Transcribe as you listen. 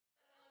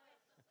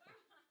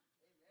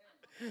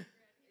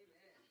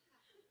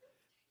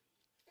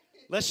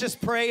Let's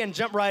just pray and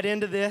jump right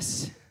into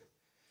this.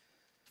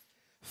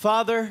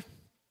 Father,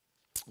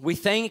 we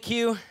thank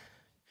you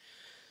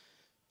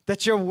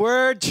that your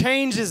word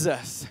changes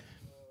us.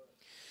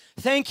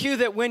 Thank you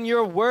that when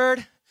your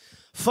word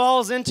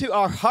falls into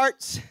our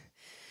hearts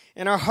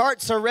and our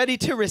hearts are ready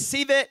to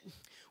receive it,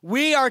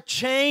 we are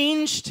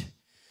changed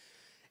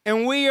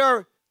and we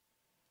are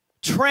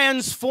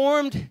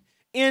transformed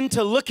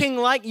into looking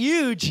like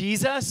you,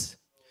 Jesus.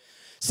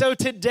 So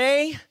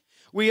today,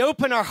 we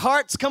open our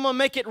hearts. Come on,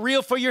 make it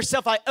real for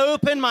yourself. I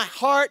open my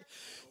heart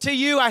to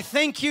you. I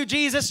thank you,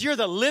 Jesus. You're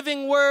the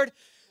living word.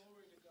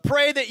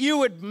 Pray that you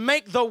would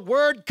make the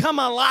word come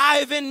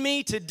alive in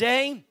me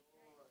today.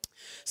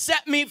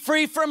 Set me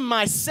free from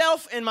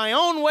myself and my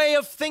own way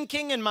of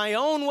thinking and my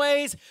own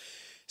ways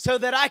so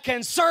that I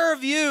can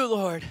serve you,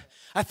 Lord.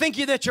 I thank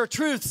you that your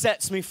truth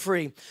sets me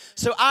free.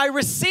 So I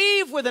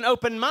receive with an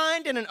open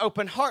mind and an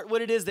open heart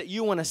what it is that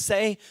you want to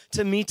say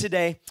to me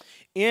today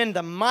in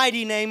the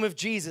mighty name of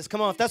Jesus.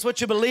 Come on, if that's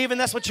what you believe and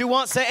that's what you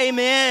want, say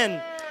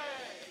amen.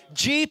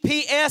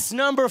 GPS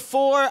number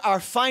 4, our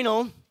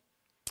final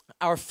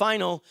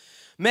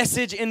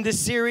message in this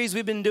series.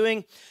 We've been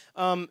doing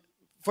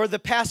for the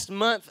past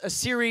month a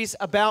series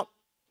about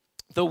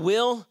the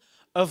will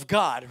of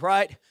God,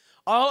 right?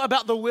 All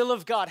about the will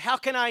of God. How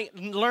can I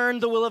learn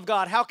the will of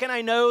God? How can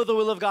I know the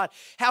will of God?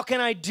 How can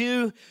I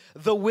do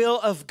the will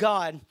of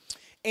God?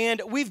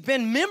 And we've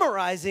been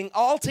memorizing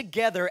all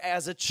together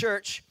as a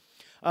church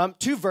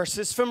 2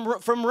 verses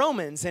from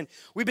Romans. And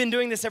we've been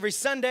doing this every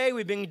Sunday.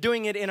 We've been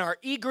doing it in our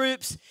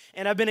e-groups.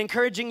 And I've been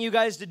encouraging you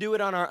guys to do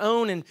it on our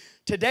own. And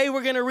today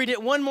we're going to read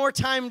it one more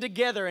time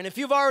together. And if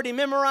you've already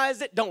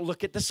memorized it, don't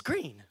look at the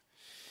screen.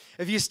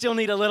 If you still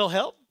need a little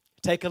help,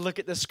 take a look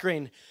at the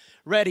screen.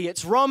 Ready?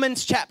 It's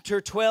Romans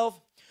chapter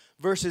 12,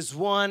 verses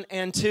 1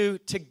 and 2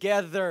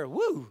 together.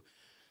 Woo!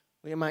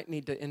 We might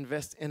need to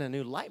invest in a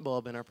new light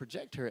bulb in our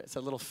projector. It's a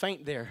little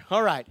faint there.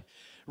 All right.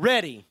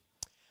 Ready?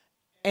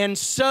 And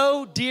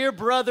so, dear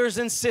brothers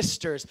and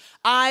sisters,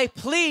 I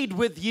plead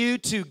with you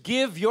to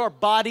give your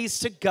bodies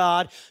to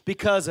God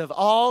because of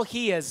all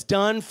He has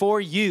done for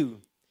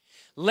you.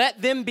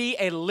 Let them be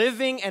a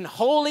living and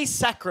holy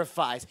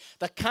sacrifice,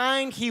 the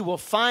kind He will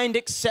find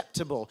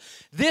acceptable.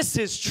 This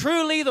is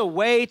truly the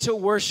way to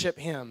worship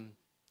Him.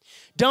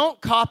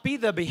 Don't copy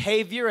the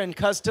behavior and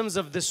customs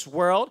of this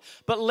world,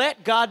 but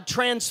let God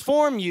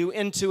transform you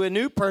into a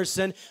new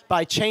person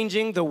by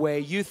changing the way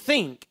you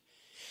think.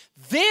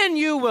 Then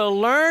you will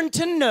learn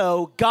to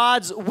know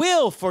God's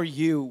will for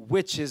you,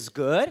 which is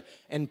good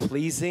and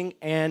pleasing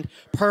and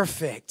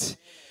perfect.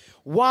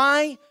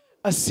 Why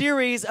a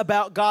series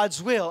about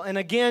God's will? And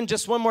again,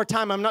 just one more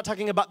time, I'm not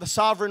talking about the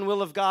sovereign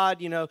will of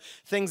God,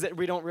 things that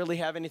we don't really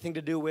have anything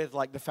to do with,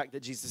 like the fact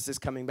that Jesus is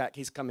coming back.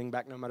 He's coming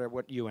back no matter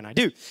what you and I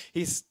do.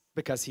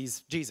 Because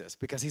he's Jesus,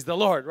 because he's the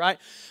Lord, right?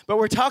 But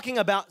we're talking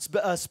about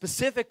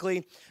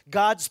specifically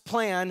God's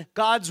plan,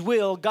 God's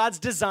will, God's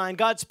design,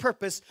 God's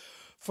purpose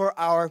for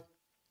our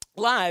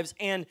lives.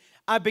 And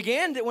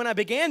when I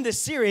began this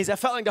series, I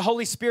felt like the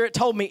Holy Spirit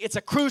told me it's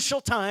a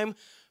crucial time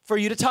for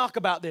you to talk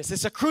about this.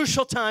 It's a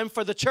crucial time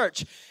for the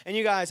church. And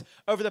you guys,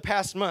 over the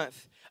past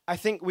month, I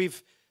think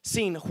we've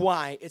seen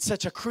why it's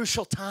such a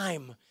crucial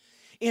time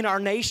in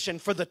our nation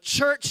for the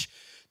church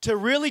to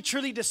really,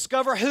 truly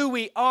discover who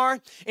we are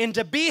and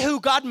to be who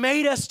God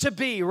made us to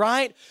be,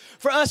 right?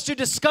 For us to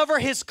discover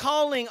His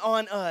calling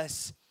on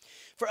us,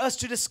 for us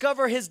to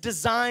discover His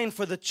design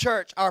for the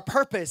church, our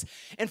purpose,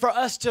 and for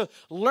us to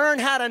learn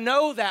how to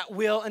know that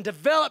will and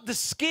develop the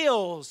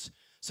skills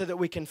so that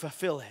we can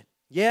fulfill it.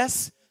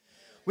 Yes?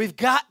 We've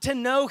got to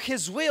know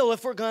His will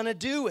if we're going to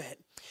do it.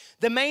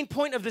 The main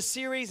point of the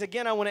series,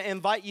 again, I want to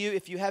invite you,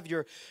 if you have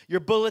your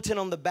bulletin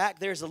on the back,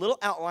 there's a little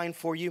outline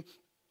for you.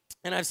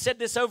 And I've said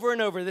this over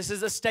and over. This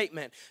is a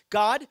statement.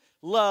 God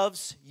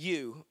loves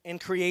you and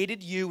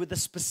created you with a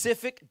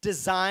specific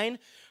design,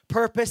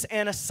 purpose,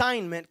 and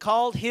assignment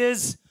called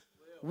His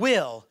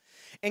will.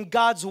 And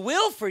God's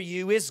will for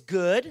you is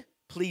good,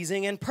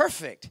 pleasing, and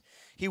perfect.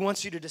 He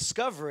wants you to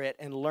discover it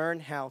and learn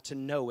how to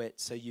know it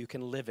so you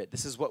can live it.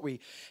 This is what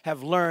we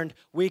have learned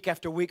week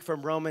after week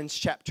from Romans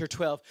chapter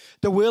 12.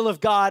 The will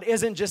of God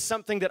isn't just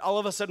something that all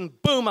of a sudden,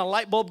 boom, a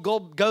light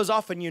bulb goes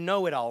off and you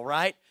know it all,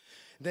 right?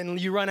 Then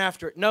you run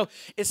after it. No,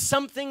 it's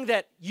something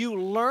that you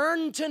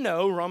learn to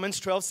know.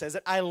 Romans 12 says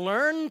it. I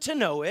learn to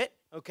know it,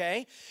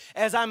 okay?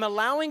 As I'm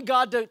allowing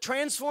God to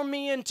transform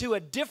me into a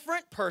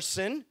different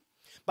person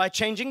by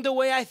changing the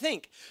way I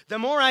think. The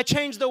more I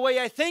change the way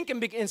I think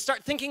and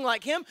start thinking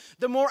like Him,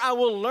 the more I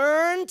will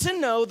learn to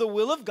know the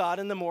will of God,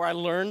 and the more I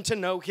learn to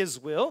know His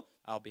will,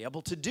 I'll be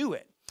able to do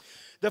it.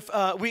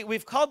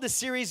 We've called the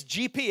series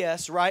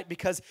GPS, right?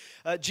 Because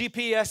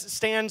GPS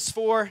stands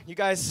for, you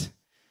guys,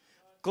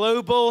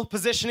 Global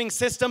Positioning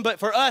System, but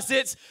for us,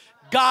 it's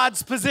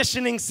God's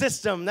positioning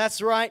system.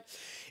 That's right.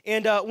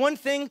 And one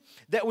thing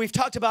that we've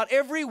talked about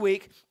every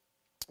week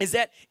is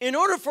that in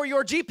order for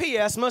your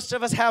GPS, most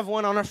of us have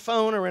one on our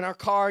phone or in our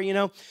car,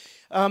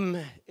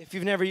 If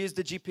you've never used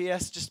the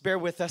GPS, just bear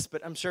with us,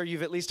 but I'm sure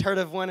you've at least heard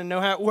of one and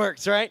know how it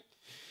works, right?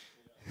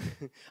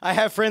 I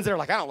have friends that are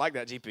like, I don't like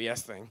that GPS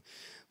thing.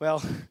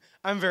 Well,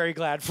 I'm very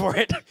glad for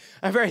it.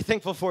 I'm very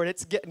thankful for it.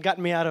 It's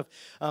gotten me out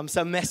of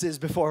some messes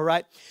before,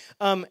 right?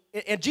 And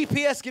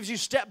GPS gives you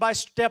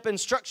step-by-step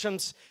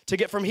instructions to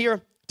get from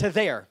here to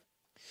there.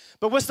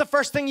 But what's the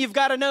first thing you've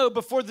got to know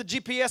before the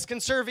GPS can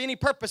serve any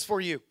purpose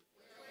for you?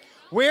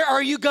 Where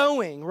are you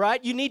going,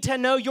 right? You need to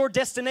know your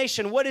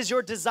destination. What is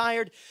your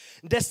desired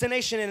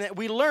destination? And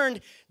we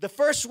learned the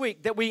first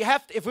week that we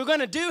have, if we're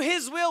going to do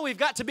His will, we've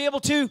got to be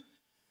able to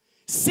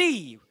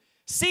seek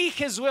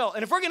His will.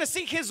 And if we're going to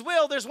seek His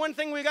will, there's one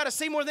thing we got to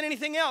see more than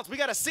anything else. We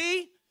got to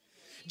see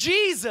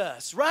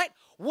Jesus, right?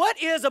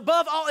 What is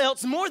above all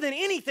else, more than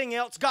anything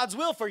else, God's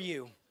will for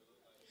you?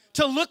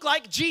 To look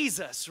like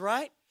Jesus,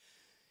 right?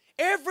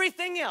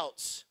 Everything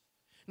else,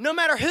 no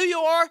matter who you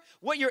are,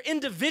 what your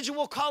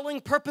individual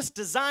calling, purpose,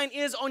 design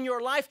is on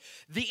your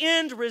life, the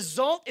end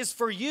result is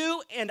for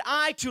you and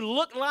I to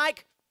look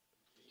like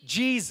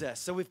Jesus.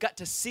 So we've got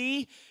to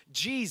see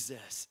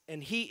Jesus,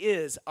 and He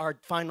is our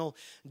final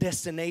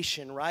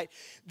destination, right?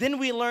 Then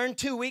we learned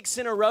 2 weeks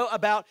in a row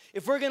about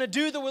if we're going to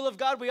do the will of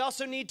God, we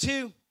also need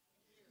to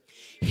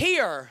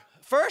hear.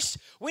 First,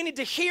 we need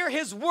to hear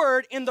His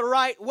word in the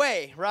right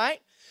way, right?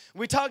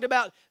 We talked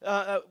about,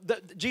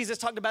 Jesus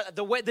talked about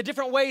the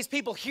different ways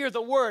people hear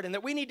the word, and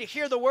that we need to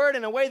hear the word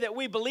in a way that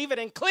we believe it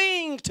and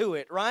cling to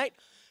it, right?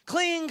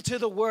 Cling to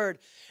the word.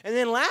 And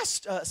then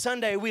last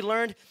Sunday, we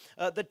learned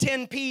the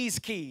 10 P's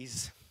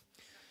keys.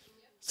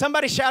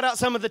 Somebody shout out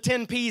some of the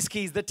 10 P's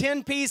keys. The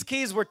 10 P's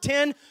keys were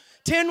 10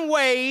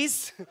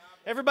 ways.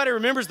 Everybody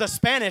remembers the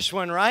Spanish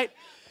one, right?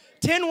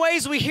 10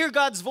 ways we hear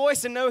God's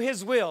voice and know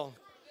His will.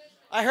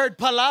 I heard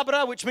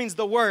palabra, which means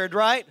the word,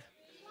 right?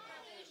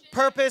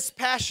 Purpose,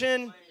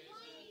 passion,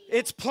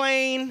 it's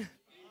plain,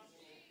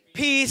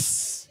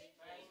 peace,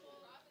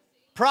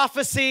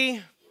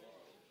 prophecy,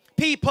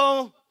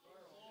 people,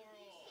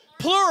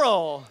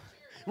 plural.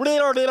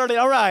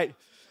 All right.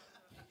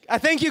 I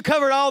think you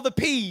covered all the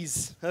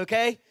P's,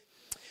 okay?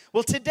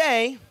 Well,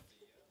 today,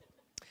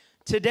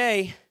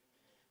 we're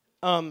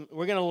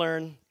going to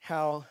learn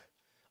how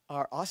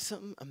our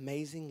awesome,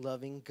 amazing,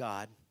 loving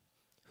God,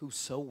 who's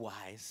so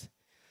wise,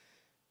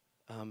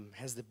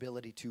 has the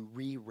ability to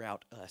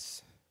reroute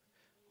us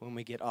when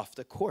we get off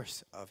the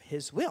course of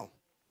His will.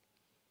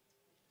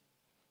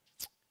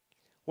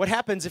 What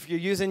happens if you're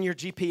using your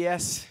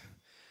GPS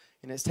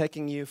and it's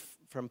taking you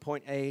from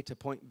point A to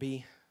point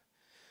B,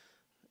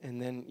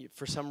 and then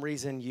for some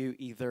reason you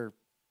either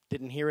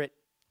didn't hear it,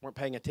 weren't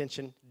paying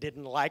attention,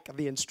 didn't like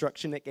the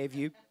instruction it gave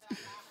you,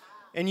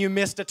 and you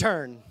missed a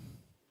turn?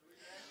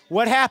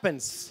 What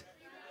happens?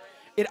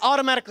 It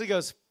automatically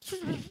goes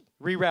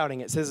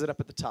rerouting. It says it up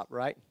at the top,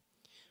 right?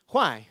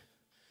 Why?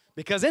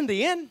 Because in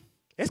the end,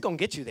 it's going to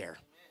get you there.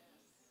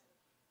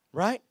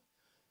 Right?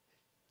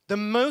 The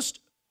most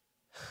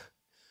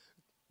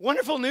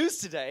wonderful news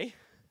today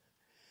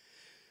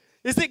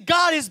is that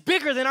God is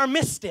bigger than our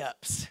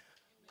missteps.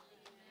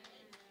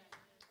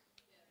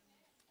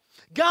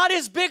 God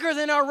is bigger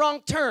than our wrong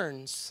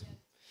turns.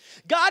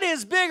 God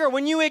is bigger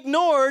when you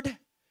ignored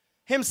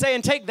Him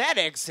saying, take that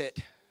exit,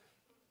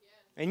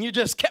 and you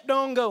just kept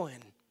on going.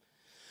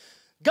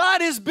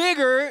 God is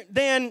bigger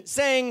than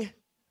saying,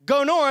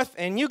 go north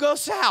and you go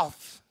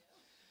south.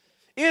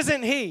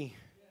 Isn't He?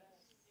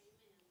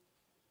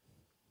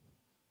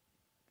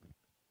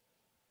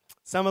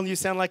 Some of you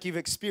sound like you've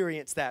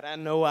experienced that. I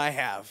know I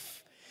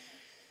have.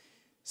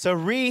 So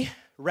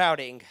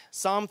rerouting.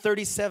 Psalm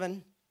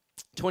 37,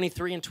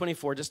 23 and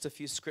 24. Just a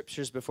few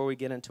scriptures before we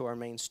get into our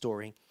main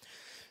story.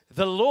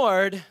 The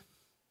Lord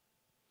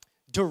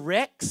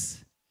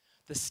directs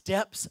the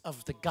steps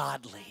of the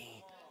godly.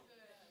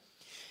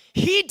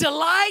 He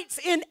delights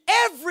in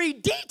every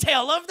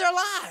detail of their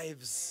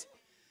lives.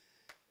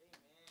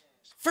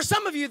 For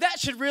some of you, that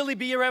should really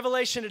be a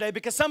revelation today,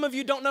 because some of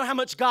you don't know how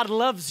much God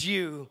loves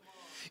you.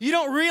 You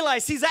don't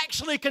realize He's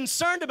actually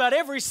concerned about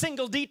every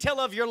single detail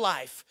of your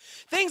life.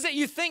 Things that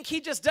you think He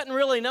just doesn't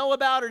really know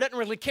about or doesn't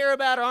really care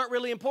about or aren't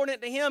really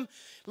important to Him.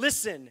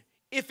 Listen,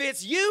 if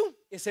it's you,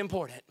 it's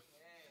important.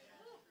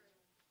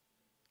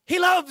 He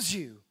loves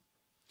you.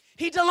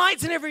 He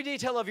delights in every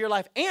detail of your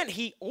life, and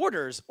He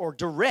orders or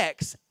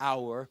directs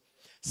our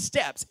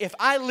steps. If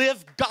I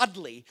live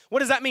godly, what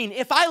does that mean?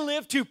 If I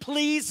live to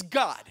please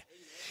God,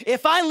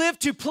 if I live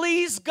to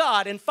please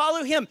God and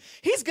follow Him,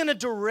 He's going to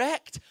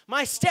direct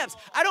my steps.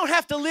 I don't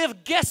have to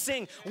live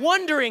guessing,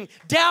 wondering,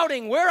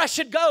 doubting where I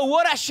should go,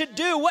 what I should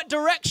do, what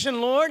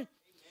direction, Lord.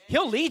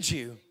 He'll lead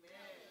you.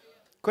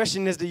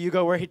 Question is, do you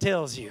go where He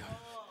tells you?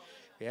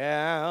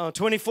 Yeah,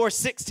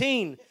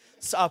 24:16.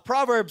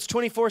 Proverbs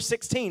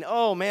 24:16.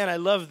 Oh, man, I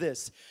love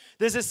this.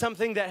 This is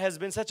something that has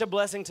been such a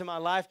blessing to my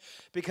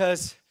life,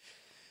 because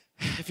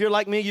if you're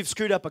like me, you've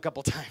screwed up a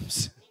couple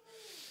times,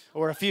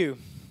 or a few,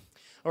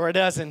 or a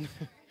dozen,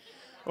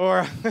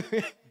 or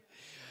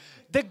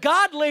the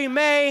godly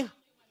may,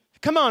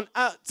 come on,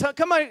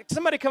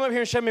 somebody come up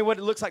here and show me what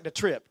it looks like to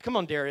trip. Come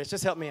on, Darius,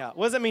 just help me out.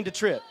 What does it mean to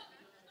trip?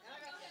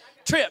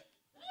 Trip.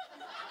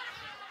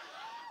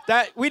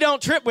 That we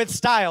don't trip with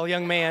style,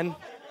 young man.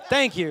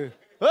 Thank you.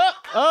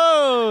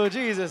 Oh,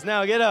 Jesus.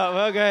 Now get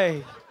up.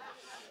 Okay.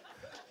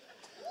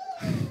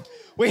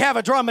 We have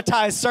a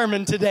dramatized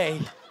sermon today.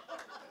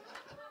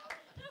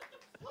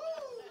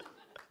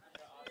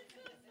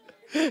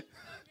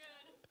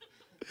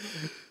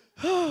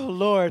 Oh,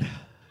 Lord.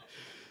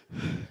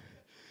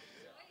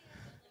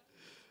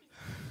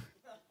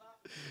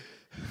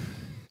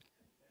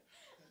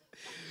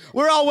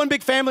 We're all one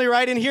big family,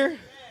 right, in here?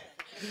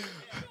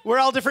 We're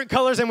all different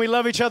colors and we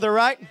love each other,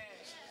 right?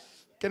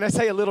 Can I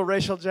say a little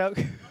racial joke?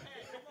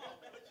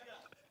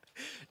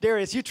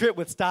 Darius, you trip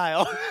with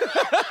style.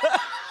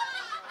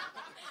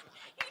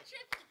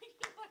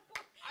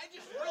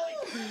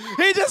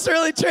 He just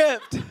really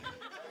tripped.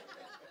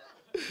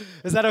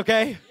 Is that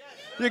okay?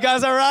 You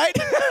guys all right?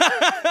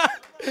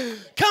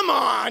 Come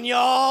on,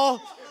 y'all.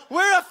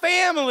 We're a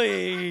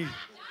family.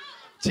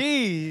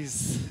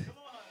 Jeez.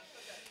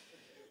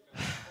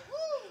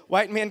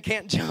 White men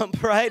can't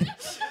jump, right?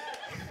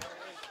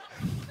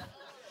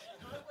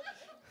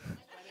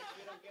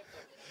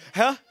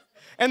 Huh?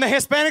 And the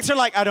Hispanics are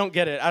like, I don't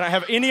get it. I don't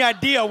have any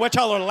idea what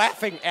y'all are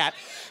laughing at.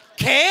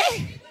 ¿Qué?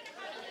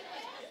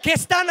 ¿Qué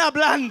están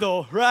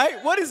hablando?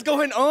 Right? What is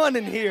going on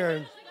in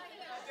here?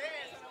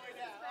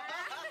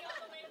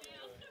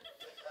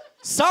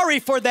 Sorry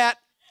for that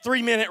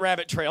 3-minute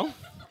rabbit trail.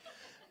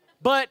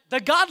 But the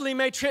godly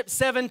may trip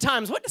 7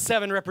 times. What does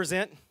 7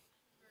 represent?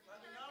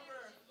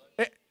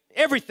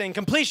 Everything,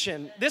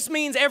 completion. This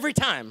means every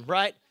time,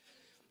 right?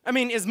 I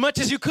mean, as much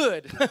as you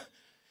could.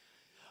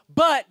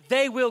 But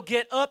they will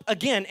get up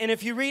again. And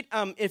if you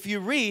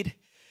read,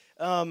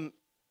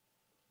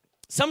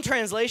 some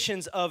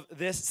translations of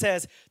this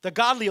says the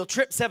godly will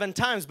trip 7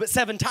 times, but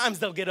 7 times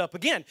they'll get up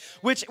again.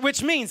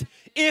 Which means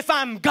if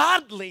I'm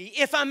godly,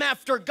 if I'm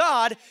after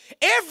God,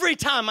 every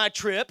time I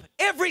trip,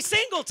 every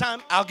single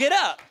time, I'll get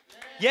up.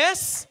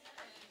 Yes?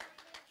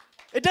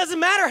 It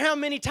doesn't matter how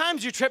many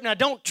times you trip. Now,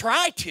 don't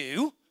try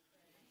to.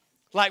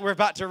 Like we're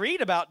about to read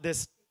about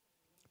this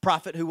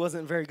prophet who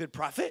wasn't a very good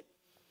prophet.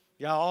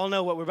 Y'all all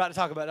know what we're about to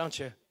talk about, don't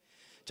you?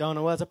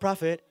 Jonah was a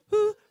prophet.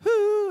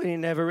 And he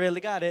never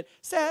really got it.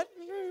 Sad.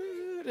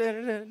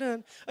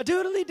 A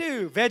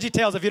doodly-doo.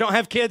 VeggieTales, if you don't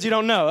have kids, you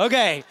don't know.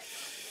 Okay.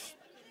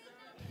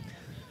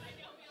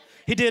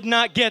 He did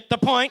not get the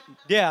point.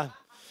 Yeah.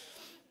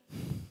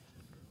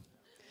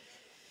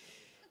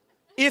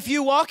 If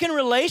you walk in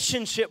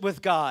relationship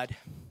with God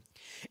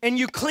and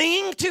you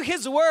cling to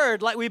His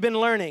word like we've been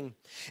learning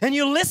and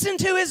you listen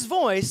to His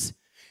voice,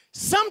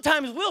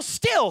 sometimes we'll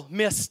still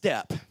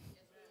misstep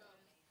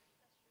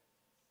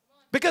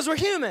because we're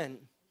human.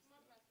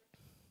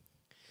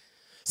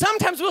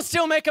 Sometimes we'll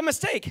still make a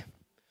mistake.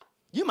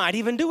 You might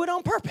even do it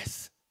on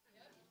purpose.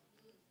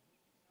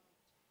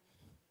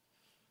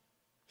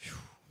 Whew.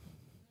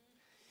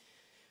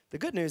 The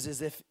good news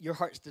is if your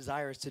heart's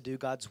desire is to do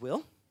God's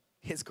will,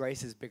 His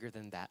grace is bigger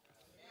than that.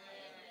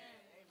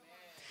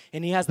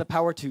 And He has the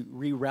power to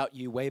reroute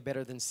you way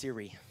better than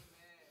Siri.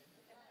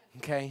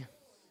 Okay?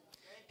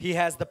 He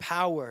has the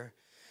power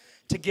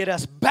to get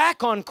us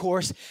back on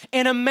course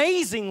and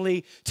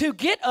amazingly to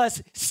get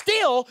us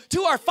still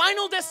to our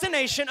final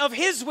destination of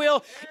His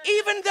will,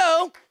 even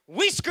though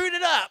we screwed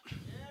it up.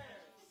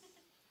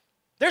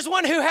 There's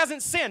one who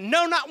hasn't sinned.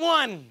 No, not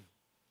one.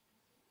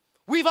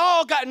 We've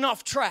all gotten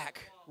off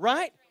track,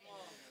 right?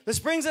 This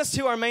brings us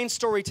to our main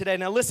story today.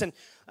 Now listen,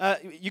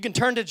 you can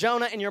turn to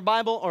Jonah in your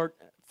Bible or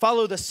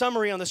follow the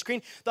summary on the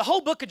screen. The whole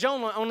book of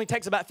Jonah only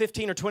takes about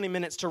 15 or 20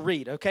 minutes to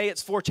read, okay?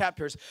 It's 4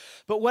 chapters.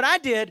 But what I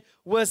did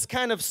was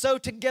kind of sew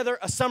together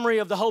a summary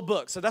of the whole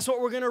book. So that's what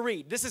we're going to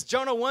read. This is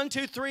Jonah 1,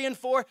 2, 3, and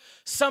 4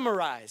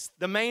 summarized,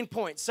 the main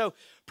points. So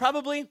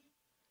probably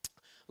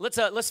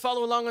let's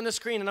follow along on the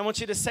screen, and I want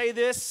you to say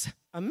this,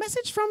 a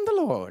message from the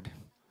Lord.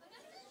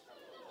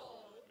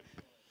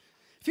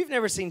 If you've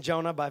never seen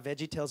Jonah by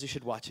VeggieTales, you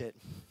should watch it.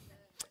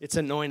 It's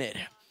anointed.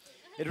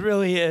 It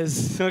really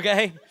is,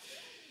 okay?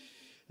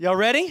 Y'all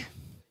ready?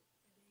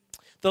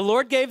 The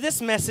Lord gave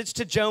this message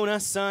to Jonah,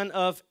 son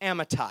of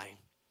Amittai.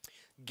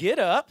 Get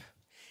up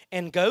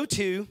and go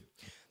to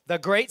the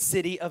great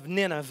city of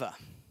Nineveh.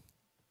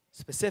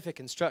 Specific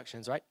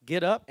instructions, right?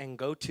 Get up and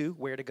go to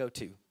where to go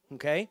to,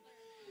 okay?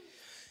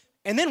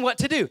 And then what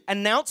to do?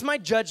 Announce my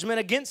judgment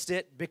against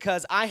it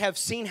because I have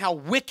seen how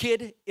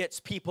wicked its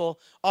people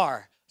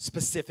are.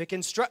 Specific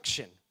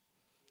instruction.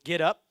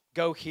 Get up,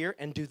 go here,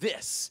 and do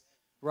this,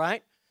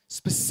 right?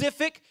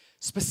 Specific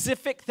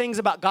things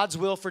about God's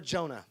will for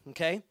Jonah,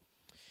 okay?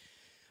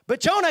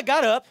 But Jonah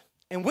got up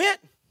and went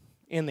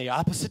in the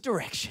opposite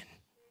direction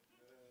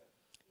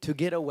to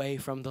get away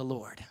from the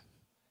Lord.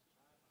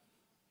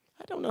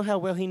 I don't know how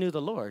well he knew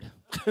the Lord.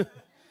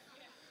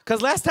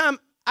 Because last time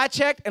I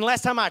checked and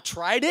last time I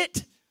tried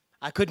it,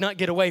 I could not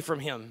get away from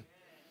Him.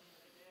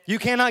 You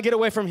cannot get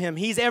away from Him.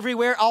 He's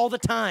everywhere all the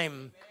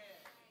time,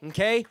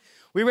 okay?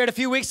 We read a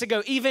few weeks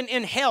ago, even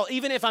in hell,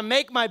 even if I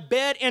make my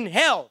bed in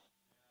hell,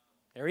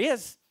 there He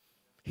is.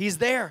 He's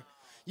there.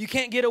 You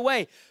can't get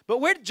away. But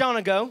where did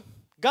Jonah go?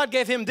 God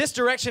gave him this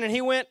direction and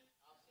he went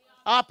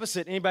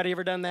opposite. Anybody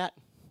ever done that?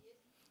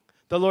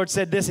 the Lord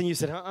said this, and you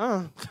said,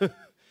 I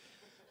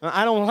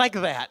don't like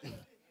that.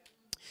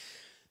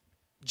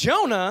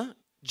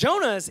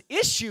 Jonah's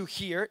issue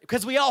here,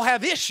 because we all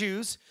have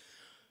issues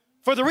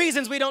for the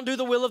reasons we don't do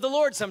the will of the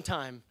Lord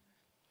sometime.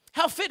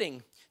 How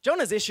fitting.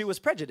 Jonah's issue was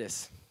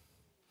prejudice.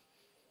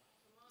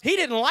 He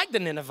didn't like the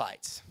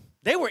Ninevites.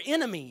 They were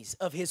enemies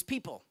of his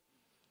people.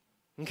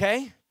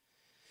 Okay?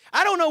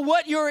 I don't know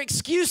what your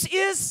excuse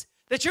is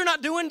that you're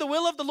not doing the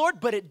will of the Lord,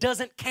 but it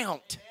doesn't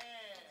count.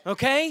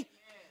 Okay?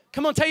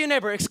 Come on, tell your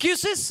neighbor,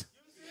 excuses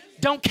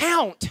don't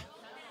count.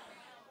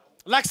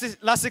 Las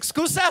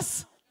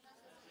excusas,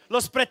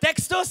 los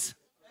pretextos,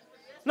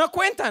 no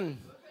cuentan.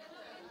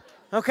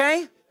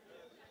 Okay?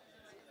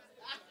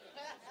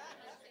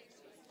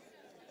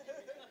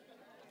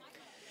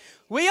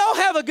 We all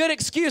have a good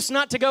excuse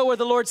not to go where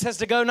the Lord says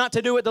to go, not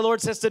to do what the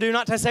Lord says to do,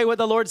 not to say what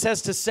the Lord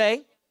says to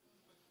say,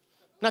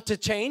 not to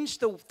change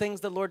the things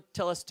the Lord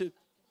tells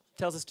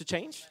us to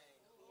change.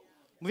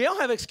 We all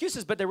have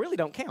excuses, but they really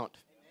don't count.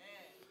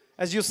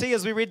 As you'll see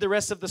as we read the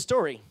rest of the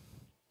story,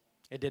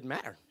 it didn't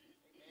matter.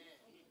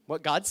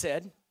 What God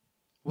said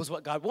was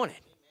what God wanted.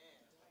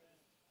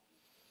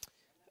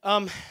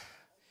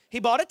 He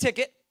bought a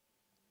ticket.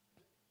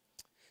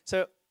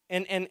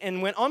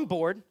 And went on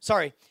board.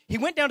 Sorry, he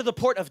went down to the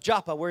port of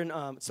Joppa. We're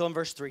still in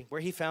verse 3,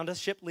 where he found a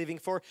ship leaving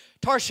for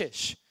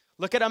Tarshish.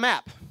 Look at a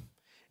map.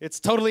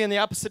 It's totally in the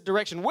opposite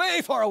direction,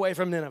 way far away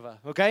from Nineveh,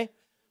 okay?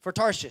 For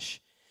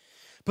Tarshish.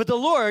 But the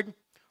Lord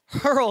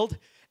hurled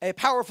a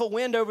powerful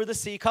wind over the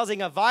sea,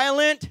 causing a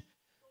violent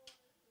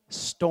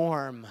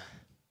storm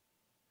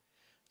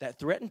that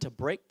threatened to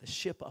break the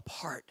ship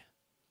apart.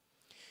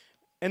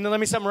 And then let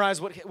me summarize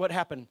what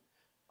happened.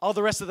 All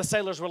the rest of the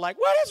sailors were like,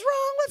 what is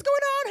wrong? What's going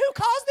on? Who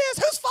caused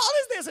this? Whose fault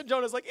is this? And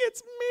Jonah's like,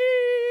 it's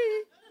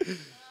me.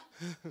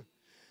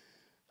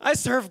 I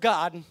serve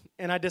God,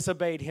 and I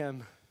disobeyed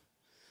him.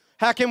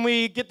 How can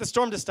we get the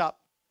storm to stop?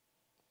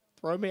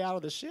 Throw me out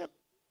of the ship.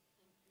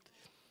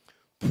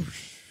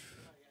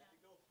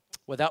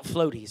 Without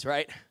floaties,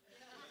 right?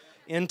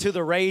 Into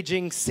the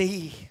raging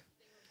sea.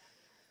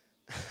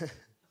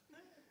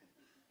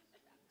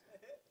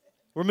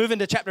 We're moving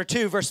to chapter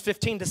 2, verse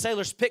 15. The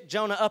sailors picked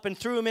Jonah up and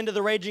threw him into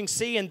the raging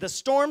sea, and the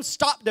storm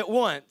stopped at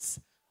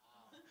once.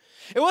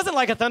 It wasn't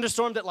like a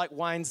thunderstorm that like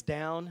winds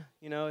down.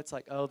 You know, it's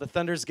like, oh, the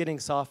thunder's getting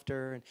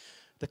softer and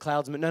the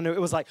clouds. No, it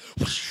was like,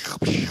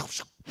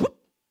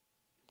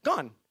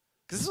 gone.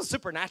 Because this was a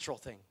supernatural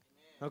thing,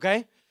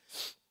 okay?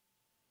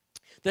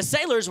 The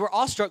sailors were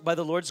awestruck by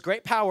the Lord's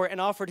great power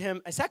and offered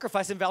him a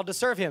sacrifice and vowed to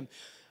serve him.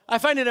 I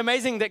find it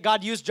amazing that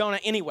God used Jonah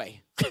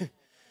anyway.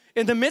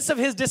 In the midst of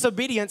his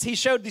disobedience, he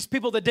showed these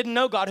people that didn't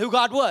know God who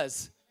God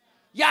was.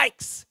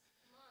 Yikes.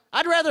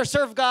 I'd rather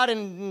serve God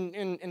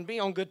and be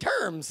on good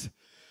terms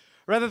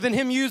rather than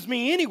him use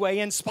me anyway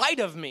in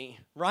spite of me,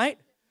 right?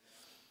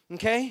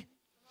 Okay?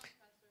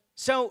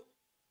 So,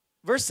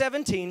 verse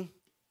 17,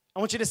 I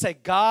want you to say,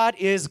 God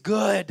is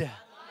good.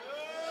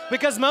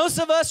 Because most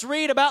of us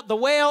read about the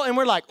whale and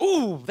we're like,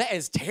 ooh, that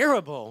is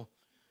terrible.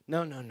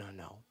 No.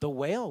 The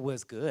whale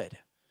was good.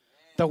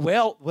 The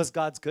whale was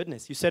God's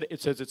goodness. You said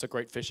it says it's a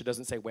great fish. It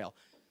doesn't say whale.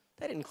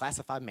 They didn't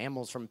classify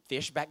mammals from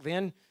fish back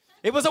then.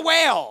 It was a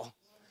whale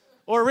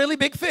or a really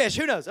big fish.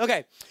 Who knows?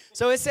 Okay.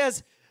 So it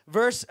says,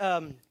 verse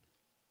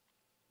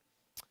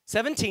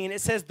 17,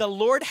 it says, the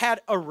Lord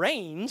had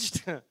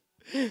arranged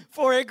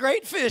for a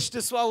great fish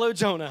to swallow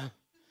Jonah.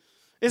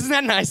 Isn't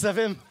that nice of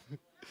him?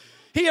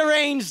 He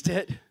arranged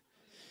it.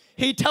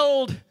 He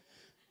told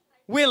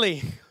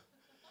Willie,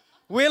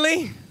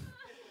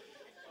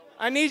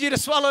 I need you to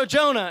swallow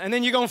Jonah, and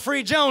then you're going to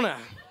free Jonah,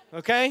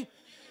 okay?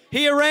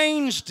 He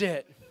arranged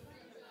it,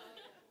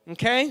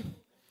 okay?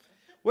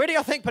 Where do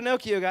y'all think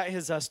Pinocchio got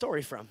his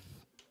story from?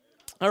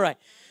 All right.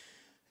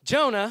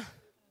 Jonah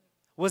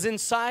was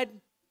inside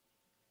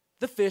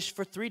the fish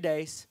for 3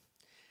 days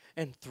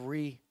and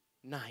 3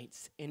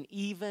 nights. And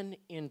even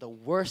in the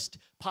worst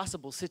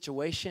possible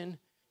situation,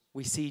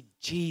 we see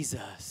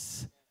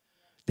Jesus.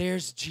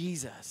 There's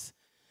Jesus.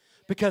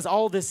 Because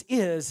all this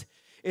is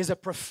a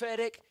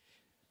prophetic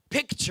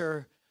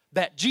picture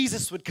that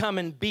Jesus would come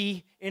and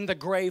be in the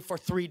grave for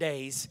 3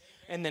 days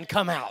and then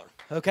come out,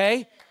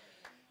 okay?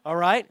 All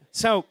right?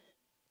 So,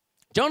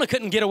 Jonah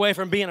couldn't get away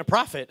from being a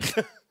prophet.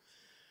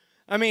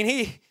 I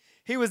mean,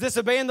 he was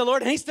disobeying the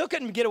Lord, and he still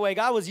couldn't get away.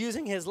 God was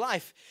using his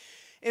life.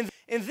 And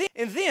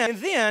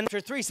then, chapter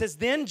 3 says,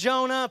 then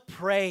Jonah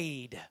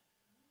prayed.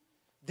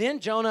 Then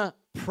Jonah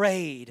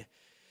prayed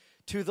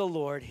to the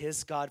Lord,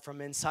 his God,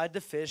 from inside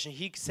the fish. And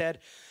he said,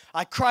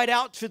 I cried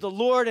out to the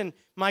Lord in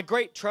my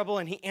great trouble,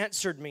 and he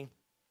answered me.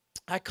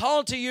 I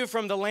called to you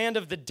from the land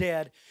of the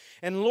dead,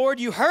 and Lord,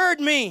 you heard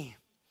me.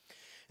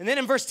 And then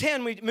in verse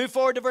 10, we move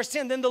forward to verse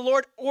 10. Then the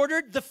Lord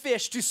ordered the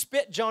fish to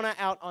spit Jonah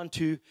out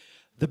onto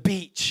the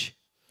beach.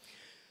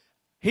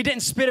 He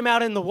didn't spit him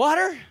out in the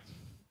water.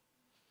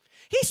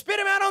 He spit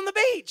him out on the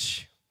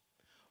beach.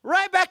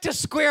 Right back to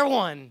square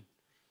one.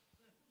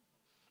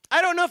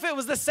 I don't know if it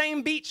was the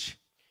same beach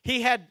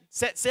he had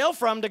set sail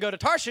from to go to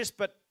Tarshish,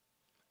 but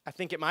I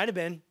think it might have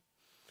been.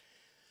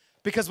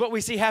 Because what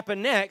we see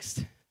happen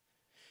next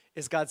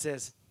is God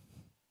says,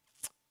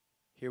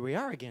 here we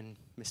are again,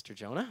 Mr.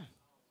 Jonah.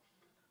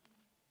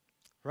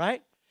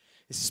 Right?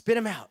 Spit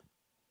him out.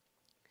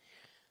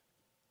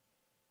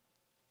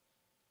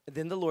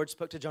 Then the Lord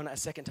spoke to Jonah a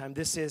second time.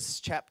 This is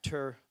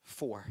chapter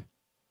 4,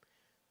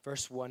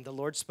 verse 1. The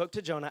Lord spoke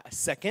to Jonah a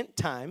second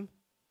time.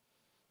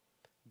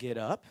 Get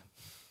up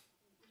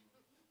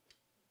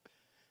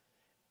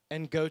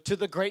and go to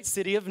the great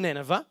city of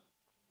Nineveh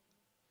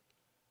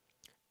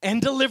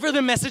and deliver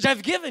the message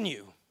I've given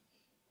you.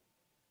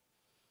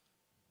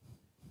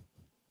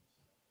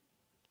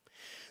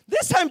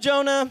 This time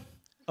Jonah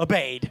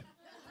obeyed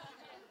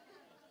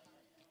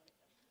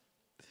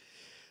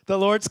the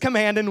Lord's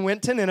command and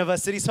went to Nineveh, a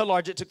city so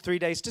large it took 3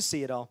 days to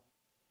see it all.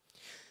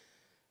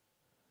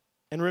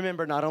 And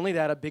remember, not only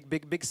that, a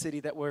big city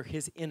that were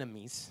his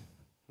enemies,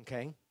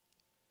 okay?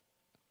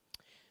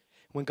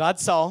 When God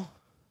saw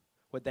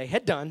what they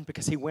had done,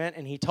 because he went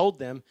and he told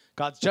them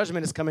God's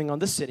judgment is coming on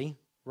the city,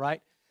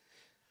 right?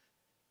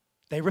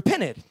 They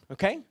repented,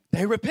 okay?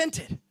 They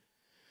repented.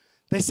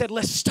 They said,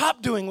 let's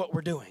stop doing what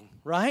we're doing,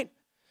 right?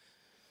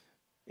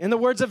 In the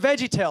words of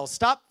VeggieTales,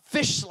 stop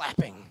fish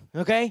slapping,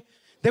 okay?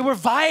 They were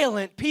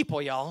violent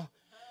people, y'all.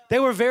 They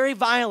were very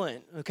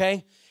violent,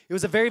 okay? It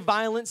was a very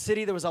violent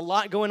city. There was a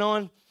lot going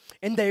on,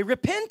 and they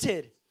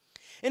repented.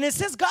 And it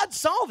says God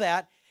saw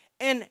that,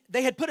 and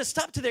they had put a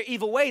stop to their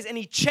evil ways, and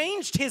he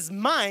changed his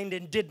mind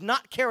and did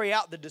not carry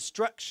out the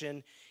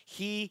destruction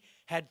he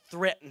had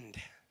threatened.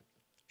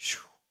 Whew.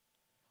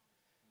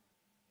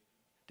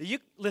 Do you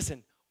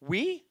listen?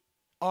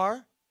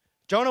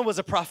 Jonah was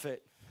a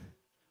prophet.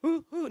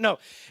 No,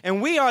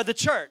 and we are the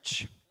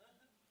church.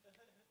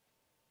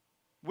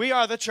 We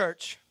are the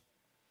church.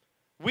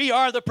 We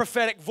are the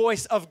prophetic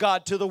voice of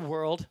God to the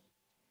world.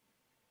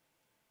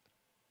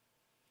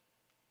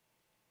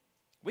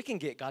 We can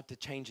get God to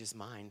change his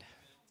mind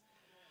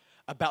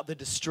about the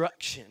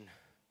destruction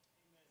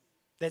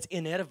that's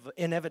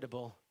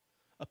inevitable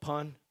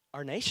upon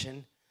our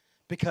nation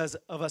because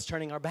of us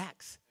turning our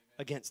backs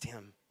against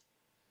him.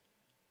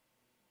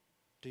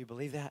 Do you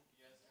believe that?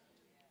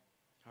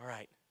 All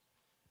right.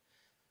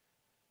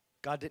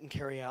 God didn't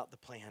carry out the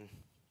plan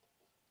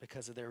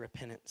because of their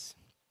repentance.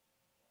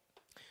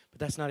 But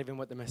that's not even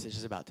what the message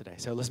is about today.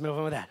 So let's move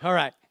on with that. All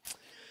right.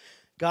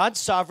 God's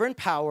sovereign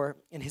power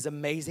and his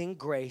amazing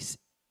grace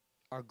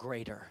are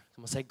greater.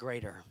 I'm going to say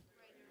greater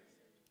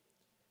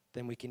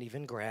than we can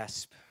even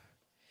grasp.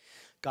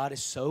 God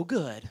is so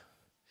good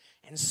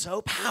and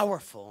so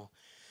powerful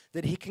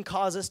that he can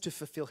cause us to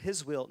fulfill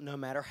his will no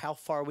matter how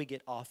far we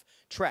get off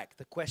track.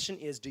 The question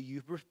is, do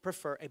you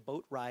prefer a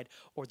boat ride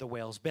or the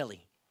whale's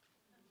belly?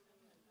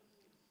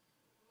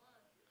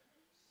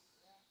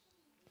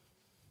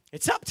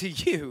 It's up to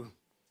you.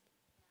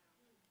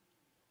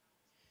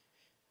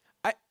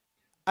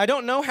 I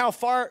don't know how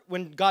far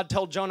when God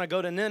told Jonah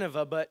go to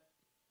Nineveh, but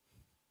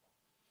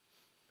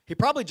he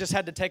probably just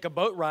had to take a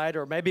boat ride,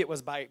 or maybe it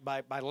was by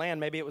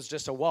land, maybe it was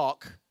just a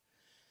walk.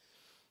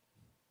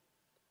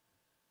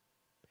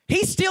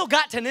 He still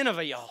got to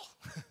Nineveh, y'all.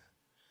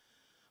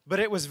 But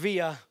it was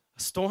via a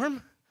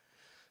storm,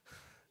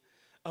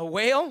 a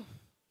whale,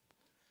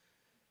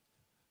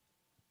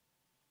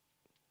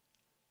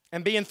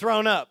 and being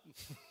thrown up.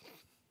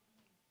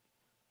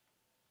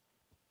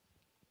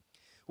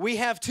 We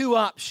have two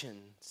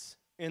options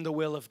in the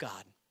will of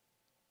God.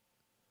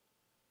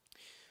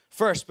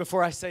 First,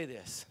 before I say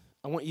this,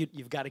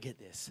 you've got to get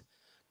this.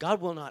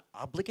 God will not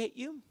obligate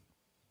you.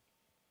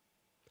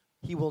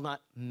 He will not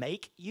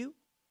make you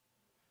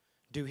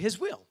do his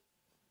will.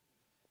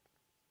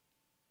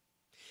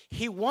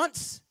 He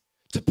wants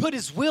to put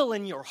his will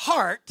in your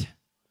heart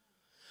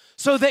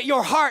so that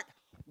your heart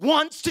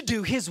wants to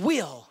do his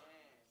will.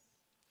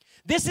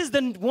 This is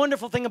the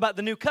wonderful thing about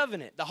the new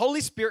covenant. The Holy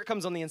Spirit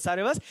comes on the inside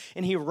of us,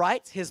 and he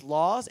writes his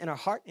laws in our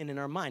heart and in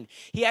our mind.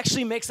 He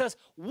actually makes us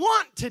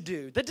want to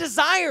do, the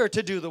desire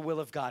to do the will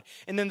of God,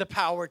 and then the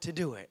power to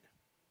do it.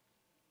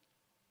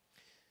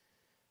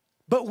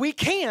 But we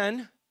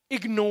can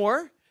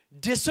ignore,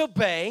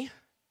 disobey,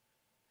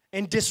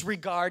 and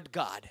disregard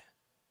God.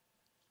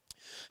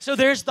 So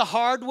there's the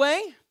hard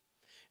way,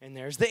 and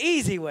there's the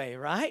easy way,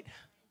 right?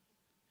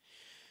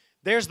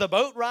 There's the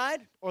boat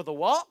ride or the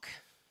walk,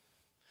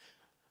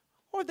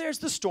 or there's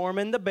the storm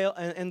and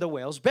the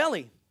whale's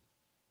belly.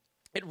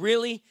 It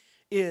really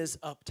is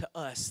up to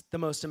us. The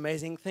most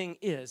amazing thing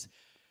is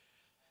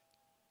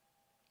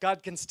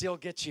God can still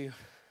get you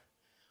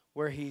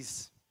where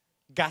he's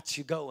got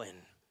you going.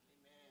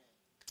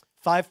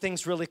 5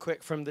 things really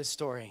quick from this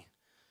story.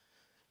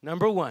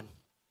 Number 1,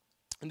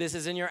 and this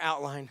is in your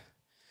outline.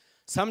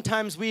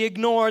 Sometimes we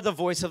ignore the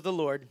voice of the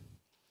Lord,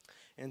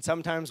 and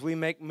sometimes we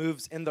make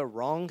moves in the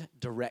wrong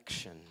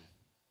direction.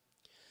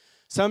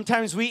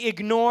 Sometimes we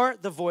ignore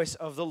the voice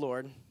of the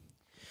Lord.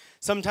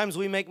 Sometimes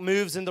we make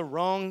moves in the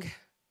wrong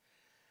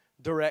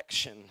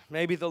direction.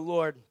 Maybe the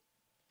Lord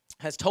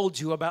has told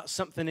you about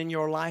something in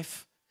your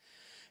life,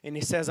 and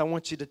he says, I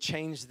want you to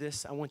change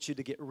this. I want you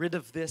to get rid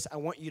of this. I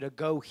want you to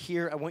go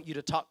here. I want you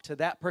to talk to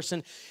that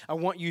person. I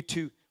want you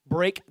to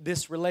break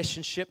this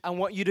relationship. I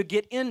want you to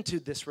get into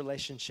this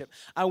relationship.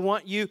 I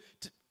want you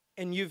to,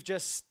 and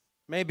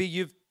maybe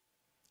you've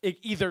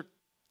either,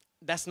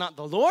 that's not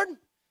the Lord,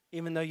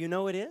 even though you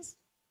know it is.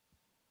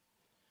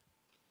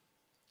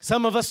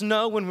 Some of us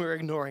know when we're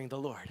ignoring the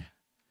Lord.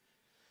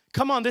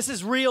 Come on, this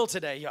is real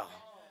today, y'all.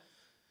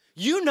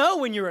 You know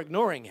when you're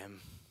ignoring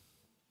him.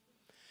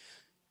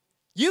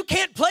 You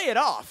can't play it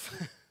off.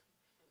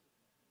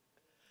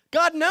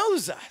 God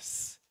knows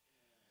us.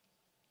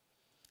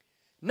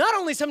 Not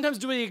only sometimes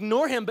do we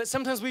ignore him, but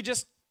sometimes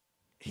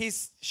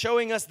he's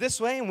showing us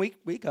this way and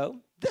we go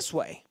this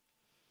way.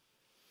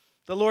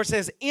 The Lord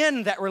says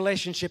in that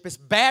relationship it's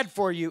bad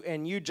for you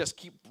and you just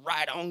keep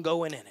right on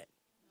going in it.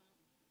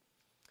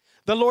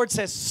 The Lord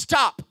says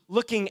stop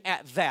looking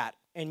at that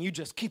and you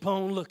just keep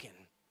on looking.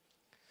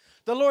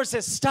 The Lord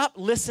says stop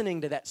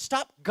listening to that.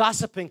 Stop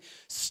gossiping.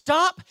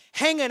 Stop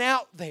hanging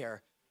out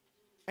there.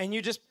 And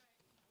you just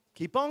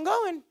keep on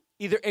going.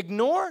 Either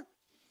ignore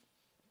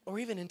or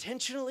even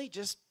intentionally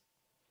just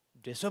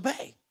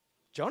disobey.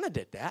 Jonah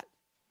did that.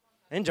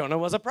 And Jonah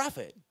was a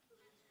prophet.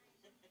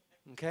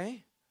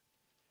 Okay?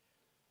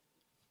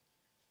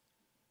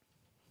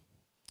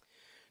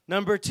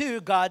 Number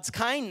 2, God's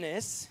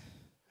kindness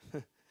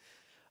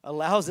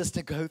allows us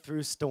to go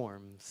through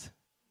storms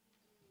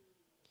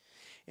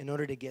in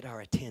order to get our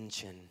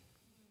attention.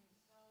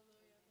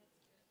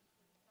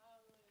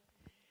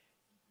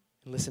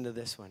 And listen to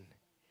this one.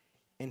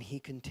 And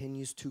he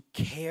continues to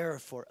care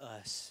for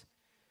us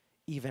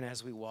even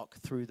as we walk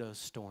through those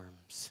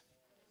storms.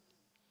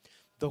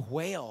 The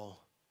whale,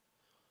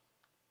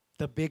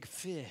 the big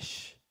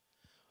fish,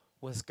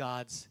 was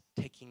God's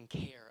taking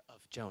care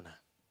of Jonah.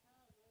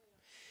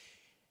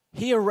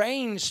 He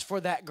arranged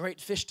for that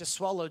great fish to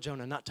swallow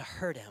Jonah, not to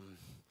hurt him,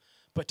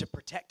 but to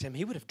protect him.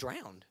 He would have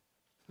drowned.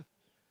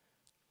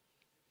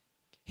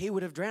 He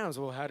would have drowned.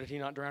 Well, how did he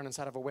not drown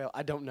inside of a whale?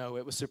 I don't know.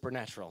 It was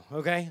supernatural,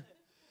 okay?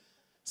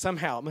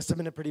 Somehow, it must have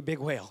been a pretty big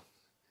whale.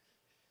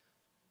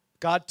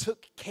 God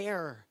took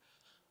care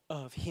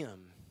of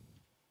him.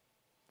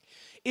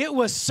 It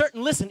was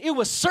certain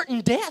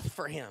death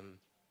for him.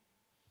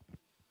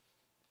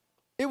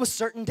 It was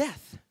certain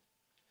death.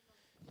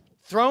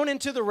 Thrown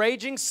into the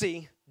raging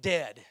sea,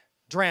 dead,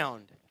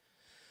 drowned.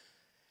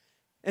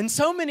 And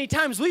so many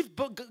times we've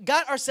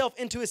got ourselves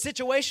into a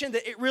situation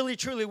that it really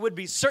truly would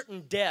be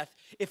certain death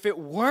if it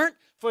weren't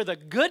for the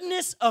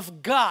goodness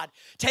of God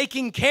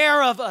taking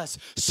care of us,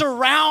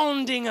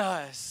 surrounding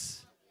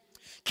us,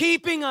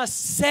 keeping us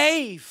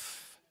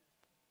safe.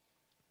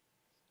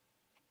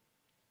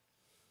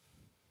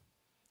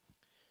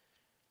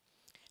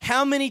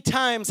 How many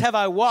times have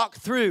I walked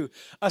through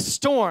a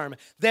storm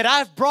that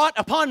I've brought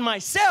upon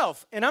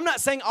myself? And I'm not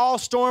saying all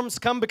storms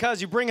come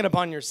because you bring it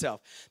upon yourself.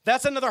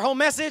 That's another whole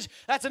message.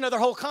 That's another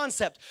whole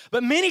concept.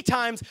 But many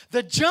times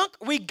the junk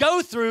we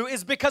go through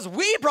is because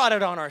we brought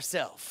it on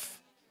ourselves.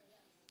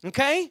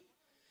 Okay?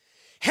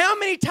 How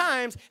many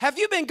times have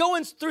you been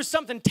going through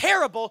something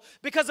terrible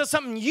because of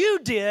something you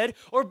did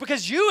or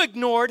because you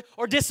ignored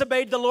or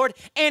disobeyed the Lord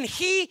and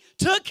he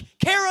took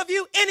care of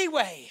you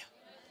anyway?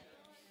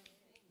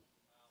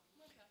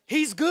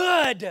 He's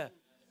good.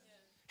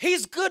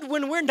 He's good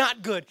when we're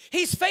not good.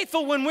 He's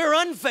faithful when we're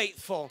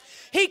unfaithful.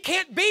 He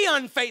can't be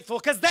unfaithful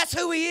because that's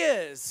who he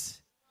is.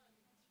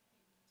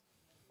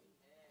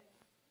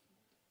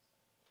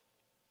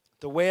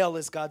 The whale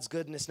is God's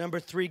goodness. Number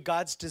 3,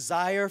 God's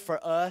desire for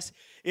us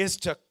is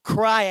to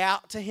cry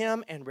out to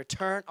him and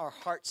return our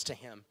hearts to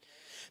him.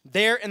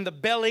 There in the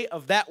belly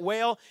of that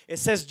whale, it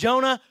says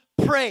Jonah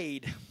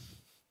prayed.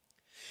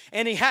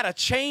 And he had a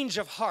change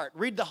of heart.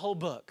 Read the whole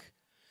book.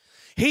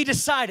 He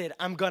decided,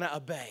 I'm going to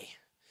obey.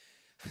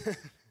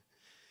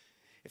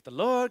 If the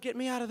Lord get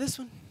me out of this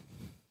one,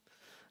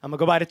 I'm going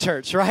to go by to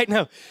church, right?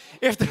 No.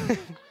 If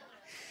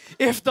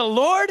the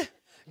Lord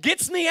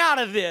gets me out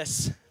of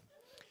this,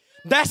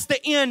 that's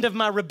the end of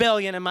my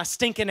rebellion and my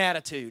stinking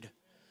attitude.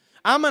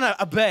 I'm going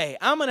to obey.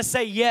 I'm going to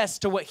say yes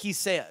to what he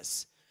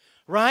says,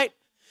 right?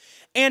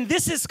 And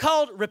this is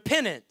called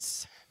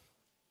repentance.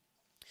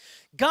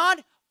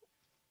 God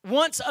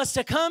wants us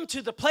to come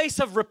to the place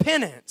of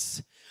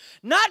repentance.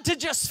 Not to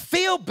just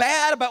feel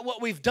bad about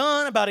what we've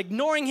done, about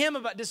ignoring him,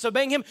 about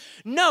disobeying him.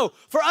 No,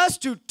 for us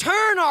to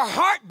turn our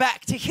heart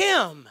back to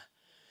him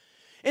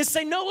and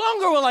say, no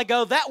longer will I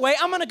go that way.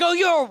 I'm going to go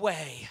your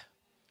way.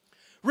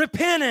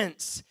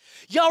 Repentance.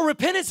 Y'all,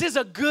 repentance is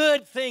a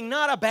good thing,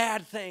 not a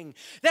bad thing.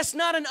 That's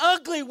not an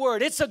ugly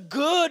word. It's a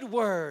good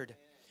word.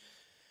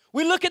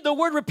 We look at the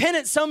word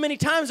repentance so many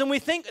times and we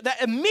think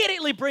that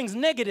immediately brings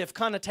negative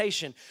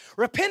connotation.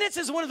 Repentance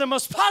is one of the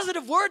most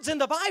positive words in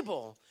the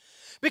Bible.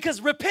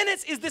 Because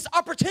repentance is this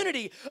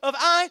opportunity of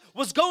I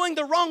was going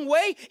the wrong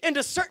way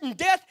into certain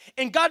death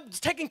and God's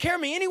taking care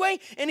of me anyway.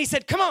 And he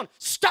said, come on,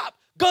 stop,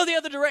 go the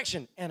other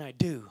direction. And I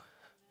do.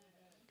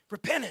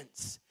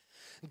 Repentance.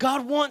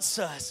 God wants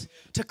us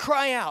to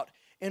cry out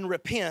and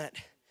repent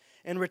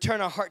and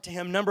return our heart to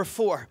him. Number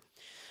 4,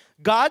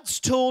 God's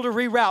tool to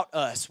reroute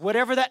us.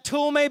 Whatever that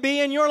tool may be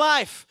in your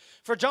life.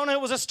 For Jonah, it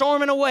was a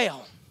storm and a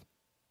whale.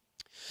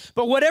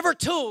 But whatever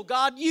tool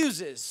God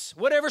uses,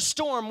 whatever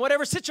storm,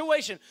 whatever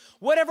situation,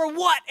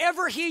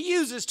 whatever He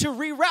uses to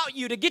reroute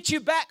you, to get you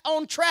back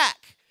on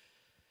track,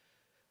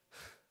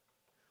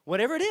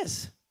 whatever it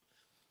is,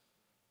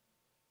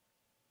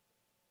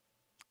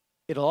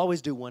 it'll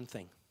always do one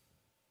thing.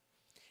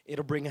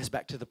 It'll bring us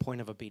back to the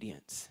point of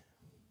obedience.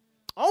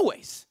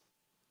 Always.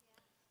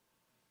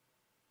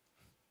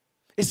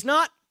 It's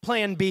not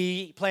plan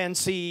B, plan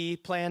C,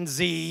 plan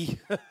Z.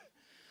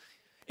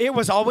 It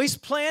was always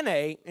plan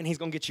A, and He's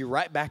going to get you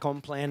right back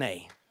on plan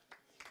A.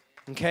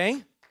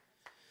 Okay?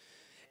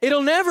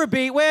 It'll never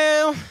be,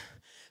 well,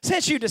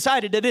 since you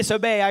decided to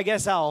disobey, I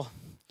guess I'll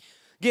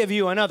give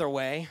you another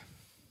way.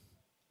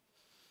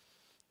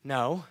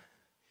 No.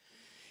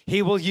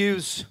 He will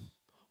use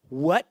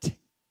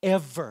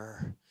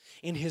whatever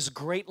in His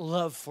great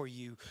love for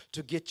you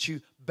to get you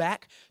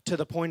back to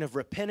the point of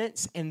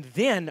repentance and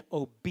then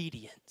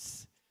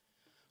obedience,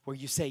 where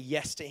you say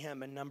yes to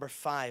Him. And number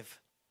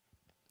 5,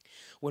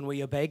 when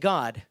we obey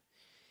God,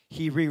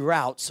 He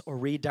reroutes or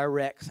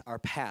redirects our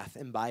path,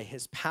 and by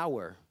His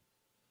power,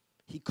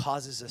 He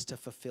causes us to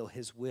fulfill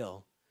His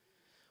will,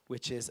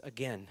 which is,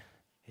 again,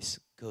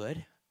 is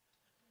good.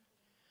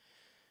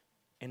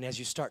 And as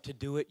you start to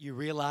do it, you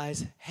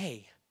realize,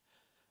 hey,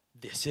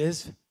 this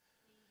is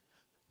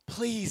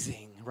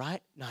pleasing,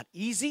 right? Not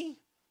easy,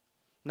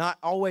 not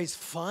always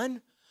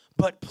fun,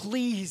 but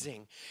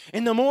pleasing.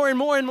 And the more and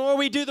more and more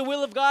we do the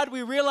will of God,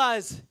 we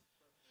realize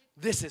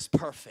this is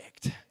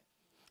perfect.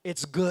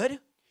 It's good,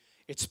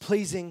 it's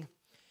pleasing,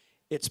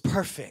 it's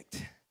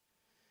perfect.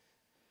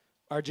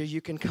 RJ,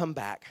 you can come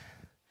back,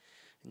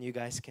 and you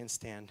guys can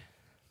stand.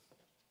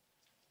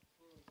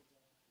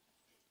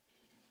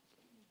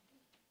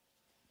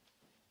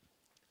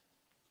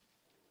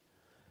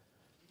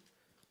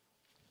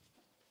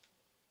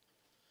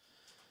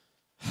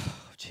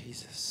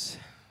 Jesus.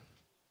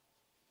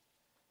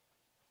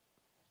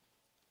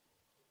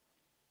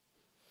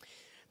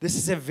 This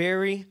is a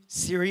very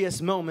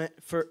serious moment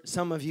for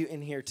some of you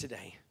in here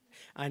today.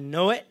 I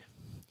know it.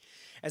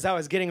 As I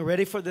was getting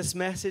ready for this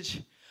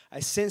message,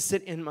 I sensed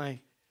it in my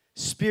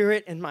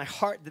spirit and my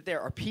heart that there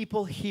are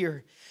people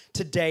here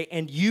today,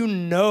 and you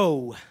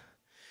know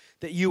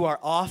that you are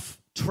off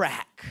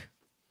track.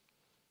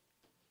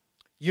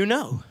 You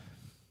know.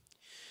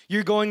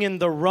 You're going in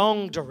the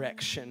wrong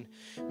direction.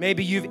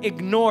 Maybe you've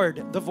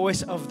ignored the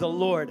voice of the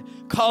Lord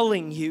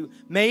calling you.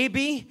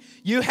 Maybe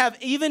you have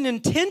even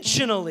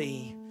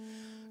intentionally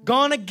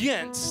gone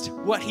against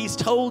what He's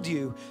told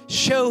you,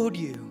 showed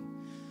you,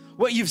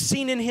 what you've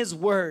seen in His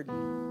Word.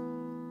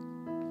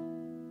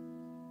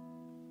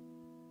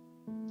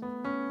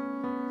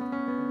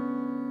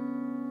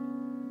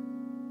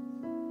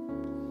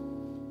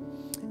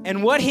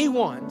 And what He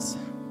wants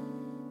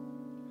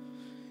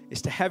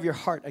is to have your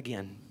heart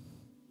again.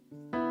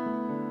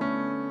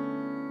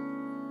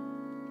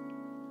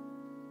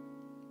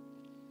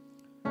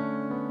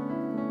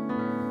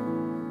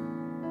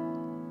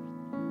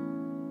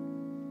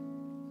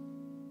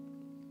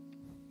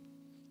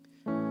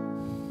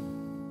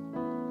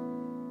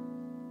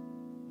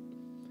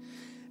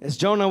 As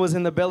Jonah was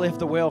in the belly of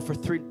the whale for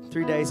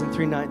three days and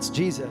 3 nights,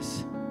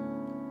 Jesus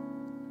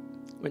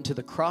went to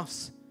the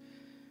cross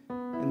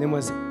and then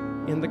was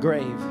in the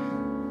grave.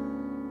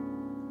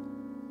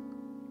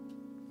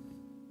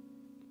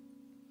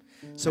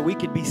 So we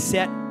could be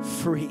set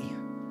free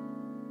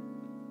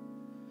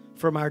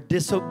from our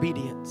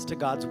disobedience to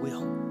God's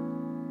will.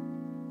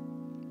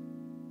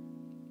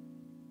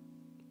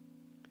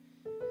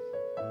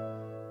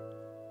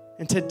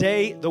 And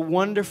today, the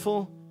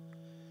wonderful,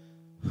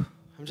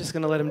 I'm just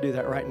going to let Him do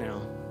that right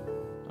now.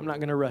 I'm not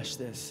going to rush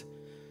this.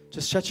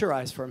 Just shut your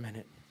eyes for a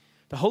minute.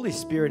 The Holy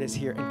Spirit is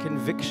here, and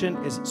conviction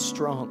is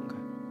strong.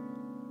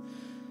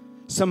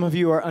 Some of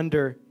you are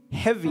under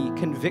heavy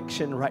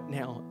conviction right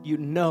now. You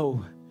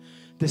know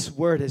this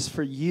word is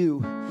for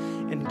you,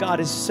 and God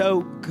is so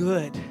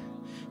good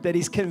that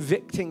He's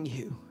convicting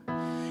you.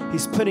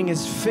 He's putting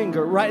His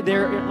finger right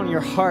there on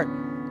your heart.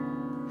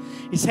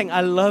 He's saying,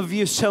 I love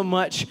you so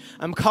much.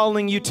 I'm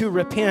calling you to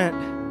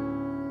repent.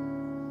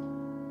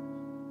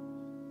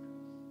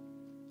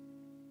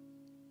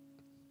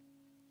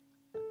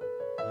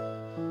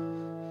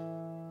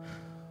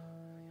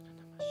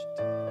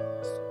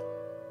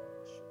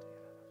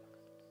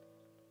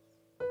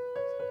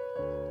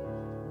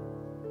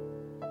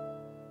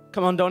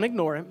 Come on, don't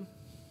ignore Him.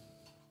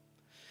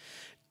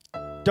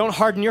 Don't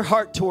harden your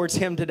heart towards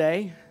Him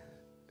today.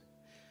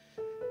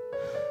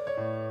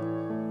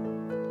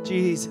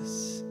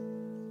 Jesus.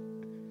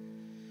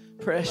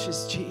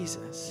 Precious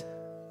Jesus.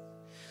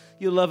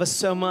 You love us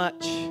so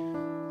much.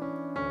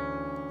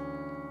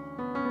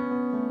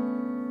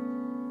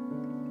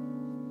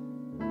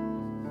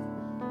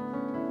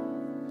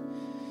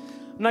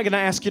 I'm not going to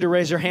ask you to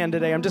raise your hand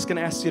today. I'm just going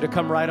to ask you to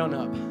come right on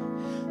up.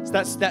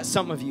 So that's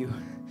some of you.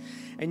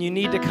 And you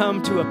need to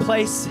come to a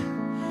place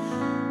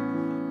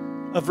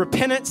of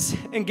repentance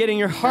and getting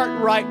your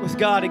heart right with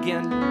God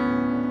again.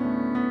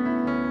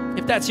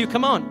 If that's you,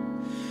 come on.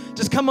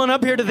 Just come on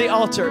up here to the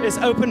altar. It's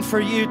open for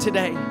you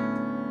today.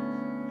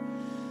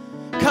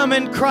 Come come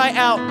and cry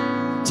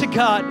out to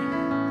God.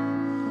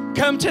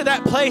 Come to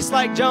that place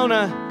like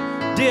Jonah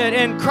did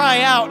and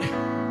cry out.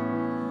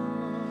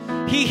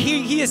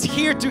 He is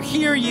here to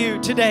hear you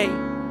today.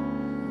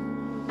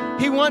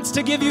 He wants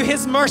to give you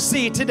His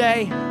mercy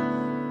today.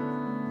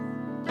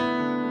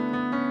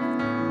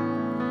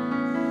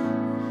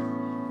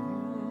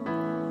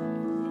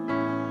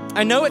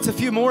 I know it's a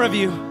few more of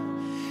you,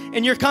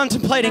 and you're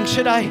contemplating,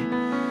 should I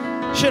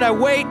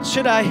wait?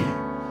 Should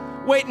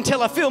I wait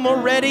until I feel more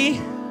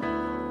ready?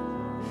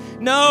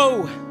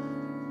 No.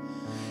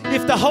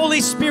 If the Holy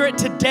Spirit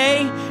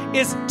today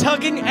is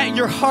tugging at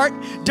your heart,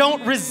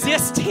 don't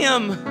resist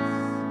Him.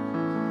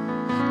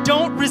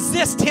 Don't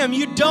resist Him.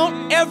 You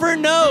don't ever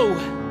know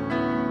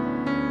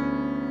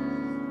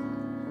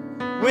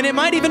when it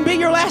might even be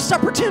your last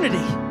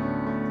opportunity.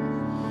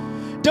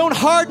 Don't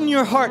harden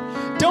your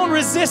heart. Don't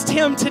resist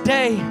Him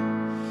today.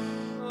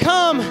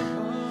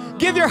 Come,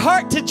 give your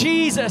heart to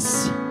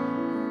Jesus.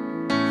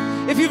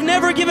 If you've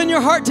never given your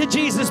heart to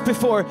Jesus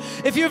before,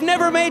 if you've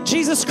never made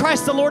Jesus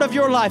Christ the Lord of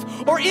your life,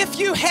 or if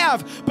you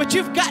have, but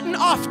you've gotten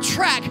off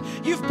track,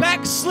 you've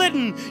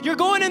backslidden, you're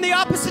going in the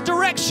opposite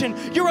direction,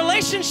 your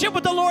relationship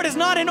with the Lord is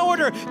not in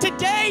order,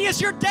 today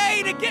is your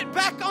day to get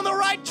back on the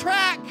right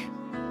track.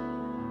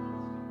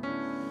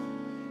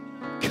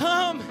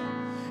 Come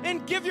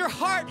and give your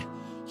heart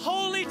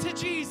wholly to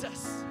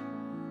Jesus.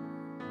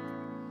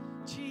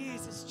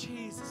 Jesus,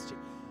 Jesus, Jesus.